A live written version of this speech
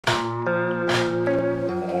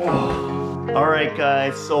Alright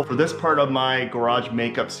guys, so for this part of my garage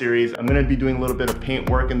makeup series, I'm going to be doing a little bit of paint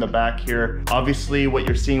work in the back here. Obviously what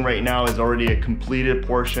you're seeing right now is already a completed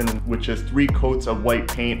portion, which is 3 coats of white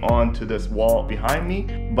paint onto this wall behind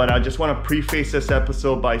me. But I just want to preface this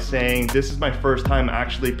episode by saying this is my first time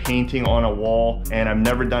actually painting on a wall and I've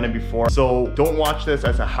never done it before. So don't watch this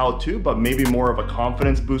as a how-to, but maybe more of a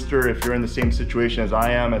confidence booster if you're in the same situation as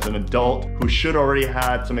I am as an adult who should already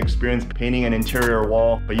had some experience painting an interior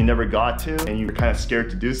wall, but you never got to and you're kind of scared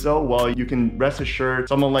to do so. Well, you can rest assured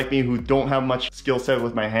someone like me who don't have much skill set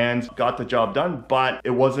with my hands got the job done, but it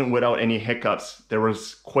wasn't without any hiccups. There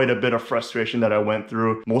was quite a bit of frustration that I went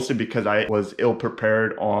through, mostly because I was ill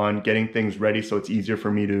prepared on getting things ready, so it's easier for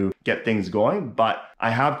me to get things going. But I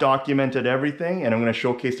have documented everything and I'm going to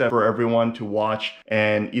showcase that for everyone to watch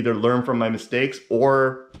and either learn from my mistakes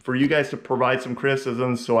or for you guys to provide some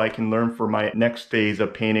criticisms so I can learn for my next phase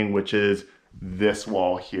of painting, which is this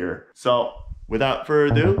wall here. So without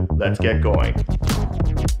further ado, let's get going.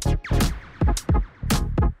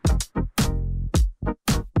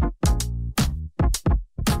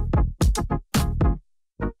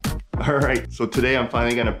 Alright, so today I'm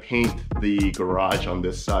finally gonna paint the garage on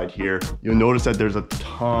this side here. You'll notice that there's a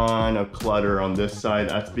ton of clutter on this side.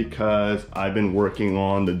 That's because I've been working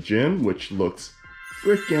on the gym, which looks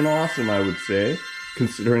freaking awesome, I would say.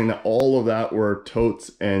 Considering that all of that were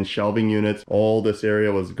totes and shelving units, all this area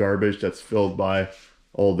was garbage that's filled by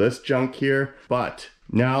all this junk here. But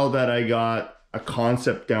now that I got a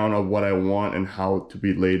concept down of what I want and how to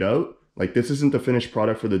be laid out, like this isn't the finished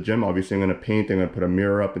product for the gym. Obviously I'm going to paint, I'm going to put a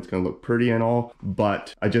mirror up, it's going to look pretty and all,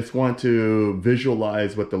 but I just want to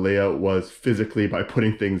visualize what the layout was physically by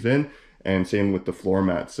putting things in, and same with the floor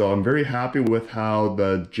mat. So I'm very happy with how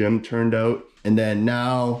the gym turned out. And then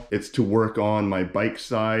now it's to work on my bike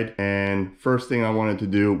side. And first thing I wanted to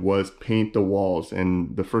do was paint the walls.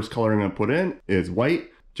 And the first color I'm going to put in is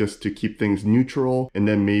white, just to keep things neutral. And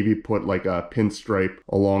then maybe put like a pinstripe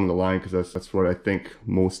along the line, because that's what I think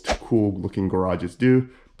most cool looking garages do.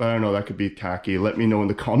 But I don't know, that could be tacky. Let me know in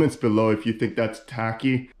the comments below if you think that's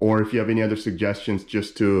tacky or if you have any other suggestions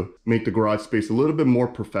just to make the garage space a little bit more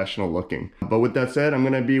professional looking. But with that said, I'm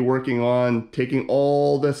going to be working on taking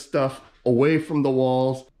all this stuff away from the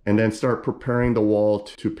walls and then start preparing the wall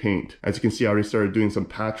to paint. As you can see, I already started doing some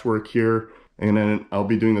patchwork here, and then I'll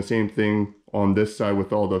be doing the same thing on this side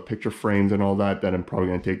with all the picture frames and all that I'm probably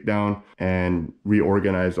going to take down and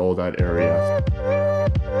reorganize all that area.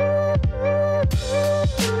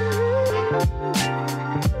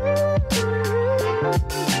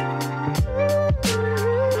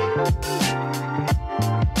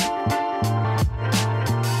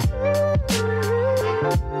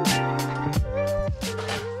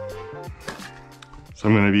 So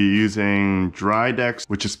I'm going to be using Drydex,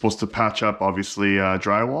 which is supposed to patch up, obviously,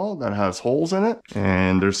 drywall that has holes in it.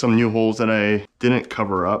 And there's some new holes that I didn't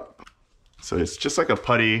cover up. So it's just like a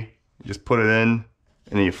putty. You just put it in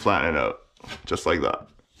and then you flatten it out, just like that.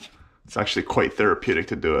 It's actually quite therapeutic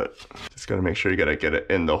to do it. Just got to make sure you got to get it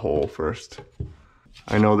in the hole first.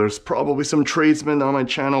 I know there's probably some tradesmen on my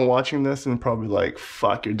channel watching this and probably like,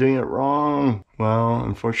 fuck, you're doing it wrong. Well,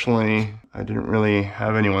 unfortunately, I didn't really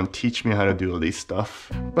have anyone teach me how to do all these stuff,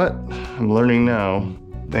 but I'm learning now.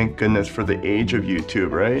 Thank goodness for the age of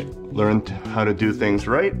YouTube, right? Learn how to do things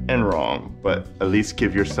right and wrong, but at least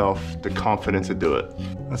give yourself the confidence to do it.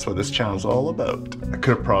 That's what this channel's all about. I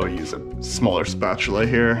could have probably used a smaller spatula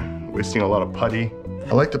here, wasting a lot of putty.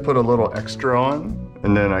 I like to put a little extra on,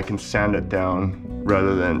 and then I can sand it down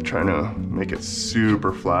rather than trying to make it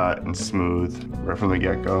super flat and smooth right from the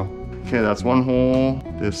get-go. Okay, that's one hole.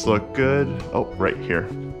 This looked good. Oh, right here.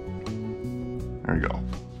 There we go.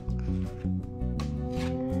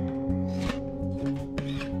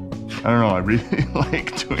 I don't know, I really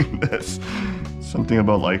like doing this. Something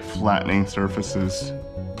about like flattening surfaces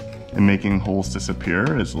and making holes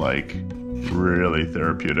disappear is like really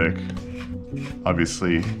therapeutic.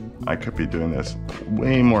 Obviously, I could be doing this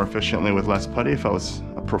way more efficiently with less putty if I was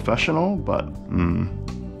a professional, but I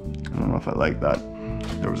don't know if I like that.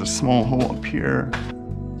 There was a small hole up here.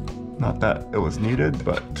 Not that it was needed,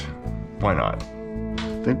 but why not?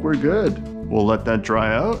 I think we're good. We'll let that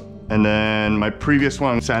dry out. And then my previous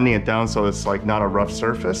one, I'm sanding it down so it's like not a rough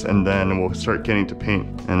surface, and then we'll start getting to paint.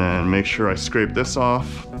 And then make sure I scrape this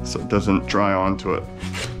off so it doesn't dry onto it.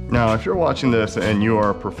 Now, if you're watching this and you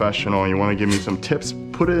are a professional and you want to give me some tips,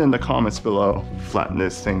 put it in the comments below. Flatten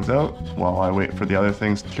these things out while I wait for the other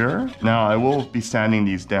things to cure. Now, I will be sanding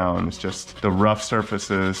these down. It's just the rough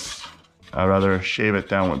surfaces. I'd rather shave it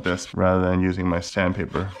down with this rather than using my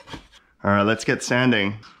sandpaper. All right, let's get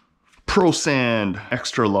sanding. Pro Sand,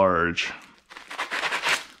 extra large.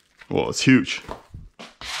 Well, it's huge.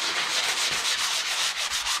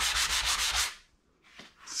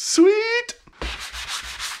 Sweet!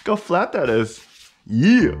 Look how flat that is.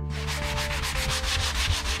 Yeah!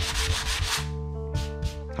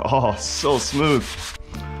 Oh, so smooth.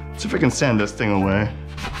 Let's see if I can sand this thing away.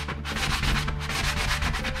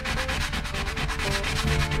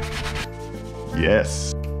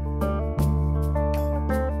 Yes.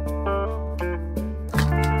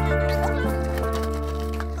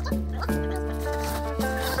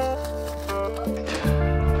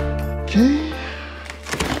 Okay.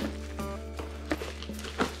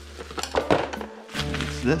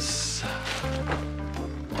 What's this?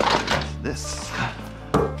 What's this?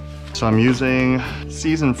 So I'm using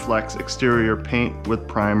Season Flex exterior paint with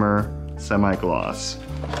primer, semi-gloss.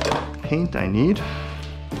 Paint I need.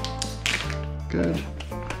 Good.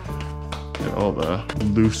 Get all the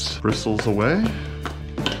loose bristles away.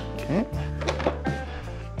 Okay.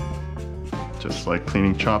 Just like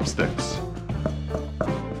cleaning chopsticks.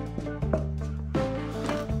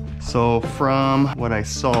 So from what I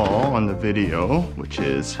saw on the video, which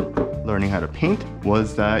is learning how to paint,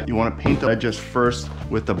 was that you want to paint the edges first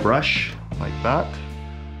with a brush like that,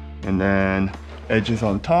 and then edges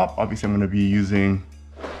on top. Obviously I'm going to be using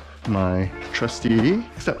my trusty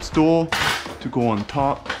step stool to go on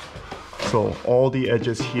top. So all the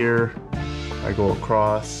edges here, I go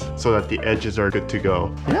across so that the edges are good to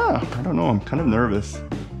go. Yeah, I don't know, I'm kind of nervous,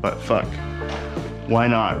 but fuck. Why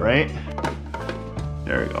not, right?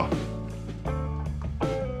 There we go.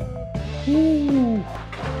 Woo.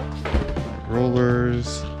 My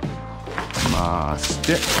rollers, my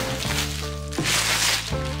stick.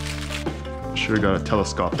 Sure got a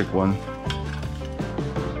telescopic one.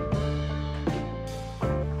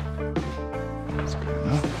 That's good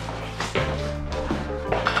enough.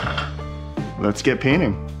 Let's get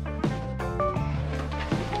painting.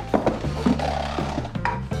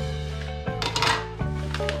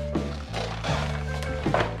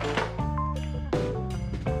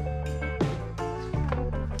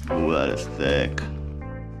 Ooh, that is thick.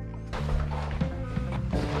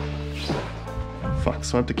 Fuck,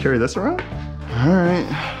 so I have to carry this around? All right,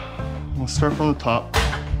 we'll start from the top.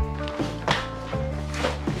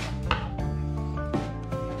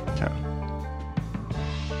 Okay.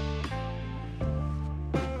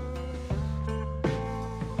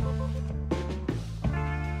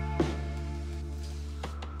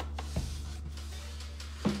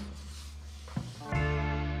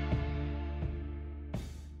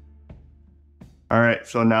 All right,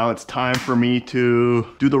 so now it's time for me to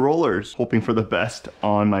do the rollers, hoping for the best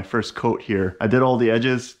on my first coat here. I did all the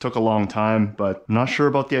edges, took a long time, but I'm not sure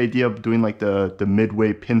about the idea of doing like the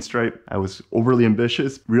midway pinstripe. I was overly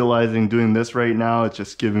ambitious. Realizing doing this right now, it's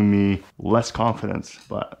just giving me less confidence,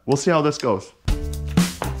 but we'll see how this goes.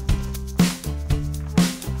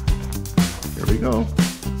 Here we go.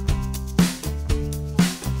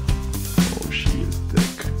 Oh, she is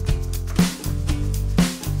thick.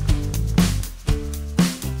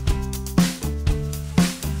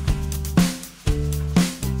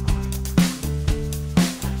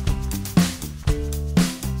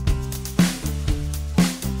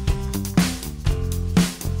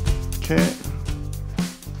 Okay.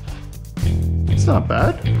 It's not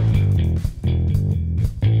bad.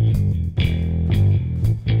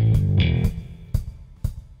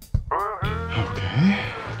 Okay.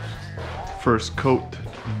 First coat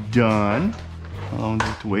done. How long do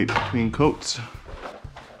you have to wait between coats?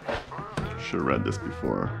 Should have read this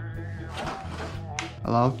before.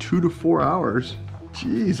 Allow 2 to 4 hours.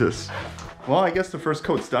 Jesus. Well, I guess the first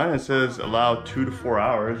coat's done. It says allow 2 to 4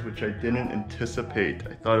 hours, which I didn't anticipate.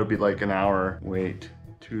 I thought it would be like an hour. Wait,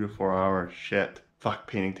 2 to 4 hours, shit. Fuck,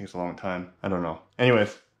 painting takes a long time. I don't know.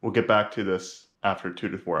 Anyways, we'll get back to this after 2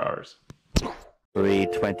 to 4 hours.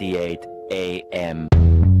 3:28 a.m.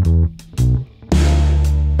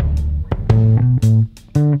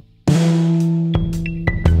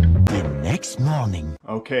 The next morning.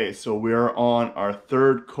 Okay, so we're on our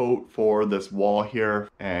third coat for this wall here,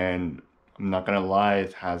 and I'm not gonna lie,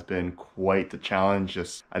 it has been quite the challenge.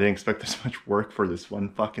 I didn't expect this much work for this one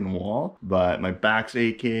fucking wall, but my back's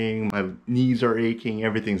aching, my knees are aching,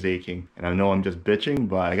 everything's aching. And I know I'm just bitching,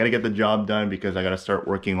 but I gotta get the job done because I gotta start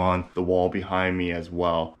working on the wall behind me as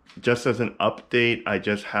well. Just as an update, I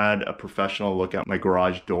just had a professional look at my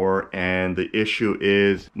garage door, and the issue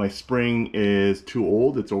is my spring is too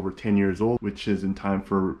old. It's over 10 years old, which is in time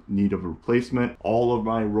for need of a replacement. All of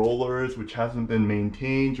my rollers, which hasn't been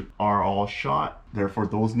maintained, are all shot. Therefore,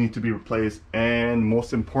 those need to be replaced. And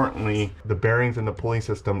most importantly, the bearings in the pulley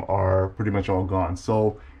system are pretty much all gone.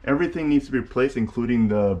 So everything needs to be replaced, including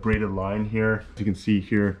the braided line here. As you can see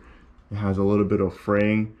here, It has a little bit of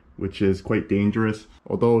fraying, which is quite dangerous.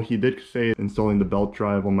 Although he did say installing the belt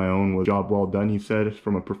drive on my own was a job well done, he said,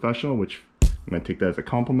 from a professional, which I'm gonna take that as a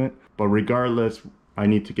compliment. But regardless, I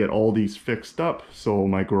need to get all these fixed up so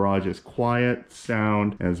my garage is quiet,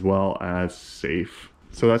 sound, as well as safe.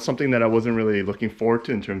 So that's something that I wasn't really looking forward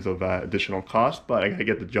to in terms of additional cost, but I gotta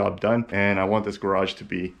get the job done, and I want this garage to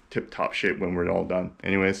be tip-top shape when we're all done.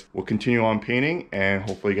 Anyways, we'll continue on painting, and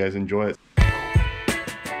hopefully you guys enjoy it.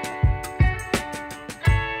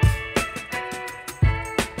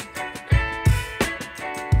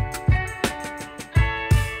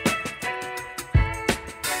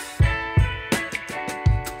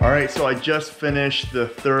 Alright, so I just finished the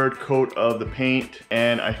third coat of the paint,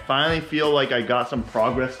 and I finally feel like I got some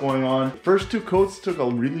progress going on. The first two coats took a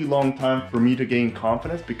really long time for me to gain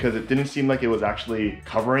confidence because it didn't seem like it was actually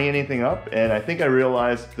covering anything up, and I think I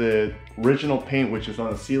realized the original paint, which is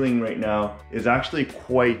on the ceiling right now, is actually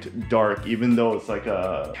quite dark, even though it's like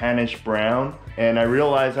a tannish brown. And I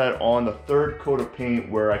realized that on the third coat of paint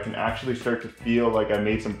where I can actually start to feel like I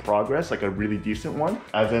made some progress, like a really decent one,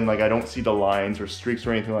 as in like I don't see the lines or streaks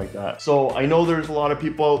or anything like that. So I know there's a lot of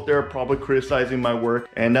people out there probably criticizing my work,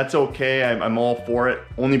 and that's okay. I'm all for it,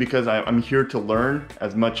 only because I'm here to learn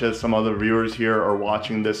as much as some other viewers here are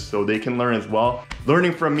watching this so they can learn as well.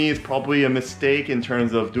 Learning from me is probably a mistake in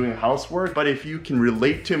terms of doing housework, but if you can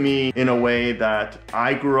relate to me in a way that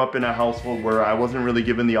I grew up in a household where I wasn't really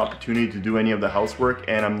given the opportunity to do any of the housework,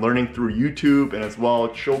 and I'm learning through YouTube and as well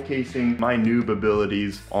showcasing my noob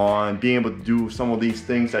abilities on being able to do some of these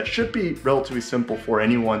things that should be relatively simple for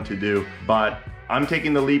anyone to do, but I'm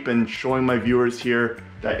taking the leap and showing my viewers here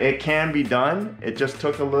that it can be done. It just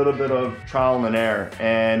took a little bit of trial and error.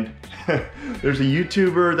 And there's a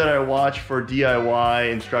YouTuber that I watch for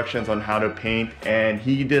DIY instructions on how to paint, and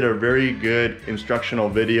he did a very good instructional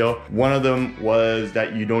video. One of them was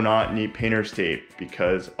that you do not need painter's tape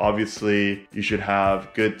because obviously you should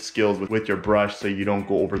have good skills with your brush so you don't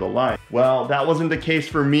go over the line. Well, that wasn't the case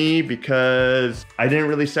for me because I didn't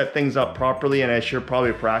really set things up properly, and I should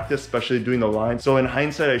probably practice, especially doing the lines. So in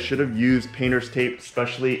hindsight, I should have used painter's tape,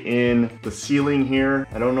 especially in the ceiling here.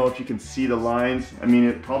 I don't know if you can see the lines. I mean,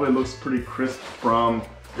 it probably looks pretty crisp from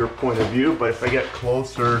your point of view, but if I get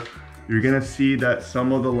closer, you're gonna see that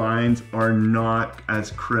some of the lines are not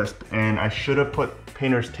as crisp, and I should have put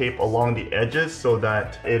painter's tape along the edges so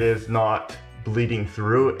that it is not bleeding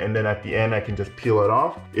through, and then at the end I can just peel it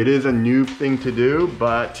off. It is a new thing to do,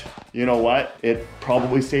 but you know what? It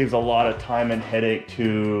probably saves a lot of time and headache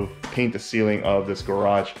to paint the ceiling of this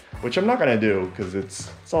garage, which I'm not gonna do because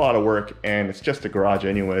it's a lot of work and it's just a garage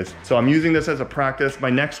anyways. So I'm using this as a practice. My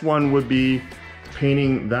next one would be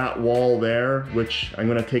painting that wall there, which I'm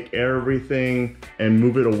gonna take everything and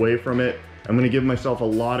move it away from it. I'm gonna give myself a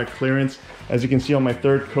lot of clearance. As you can see on my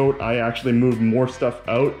third coat, I actually moved more stuff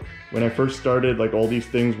out. When I first started, like all these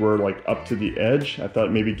things were like up to the edge. I thought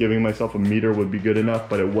maybe giving myself a meter would be good enough,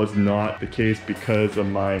 but it was not the case because of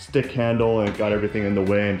my stick handle, and it got everything in the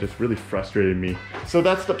way and just really frustrated me. So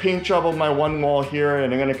that's the paint job of my one wall here,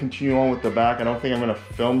 and I'm gonna continue on with the back. I don't think I'm gonna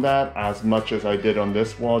film that as much as I did on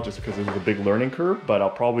this wall just because it was a big learning curve, but I'll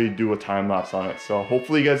probably do a time lapse on it. So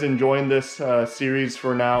hopefully you guys enjoying this series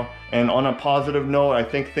for now. And on a positive note, I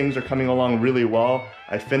think things are coming along really well.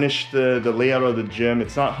 I finished the layout of the gym.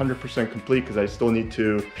 It's not 100% complete because I still need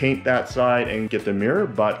to paint that side and get the mirror,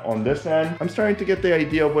 but on this end, I'm starting to get the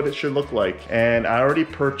idea of what it should look like. And I already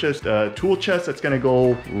purchased a tool chest that's gonna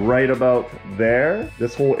go right about there.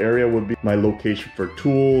 This whole area would be my location for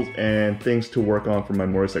tools and things to work on for my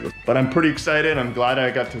motorcycles. But I'm pretty excited. I'm glad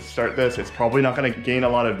I got to start this. It's probably not gonna gain a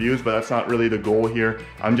lot of views, but that's not really the goal here.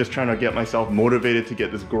 I'm just trying to get myself motivated to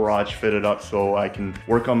get this garage fitted up so I can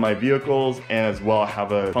work on my vehicles and as well have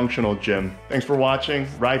a functional gym. Thanks for watching.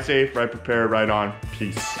 Ride safe, ride prepared, ride on.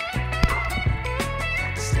 Peace.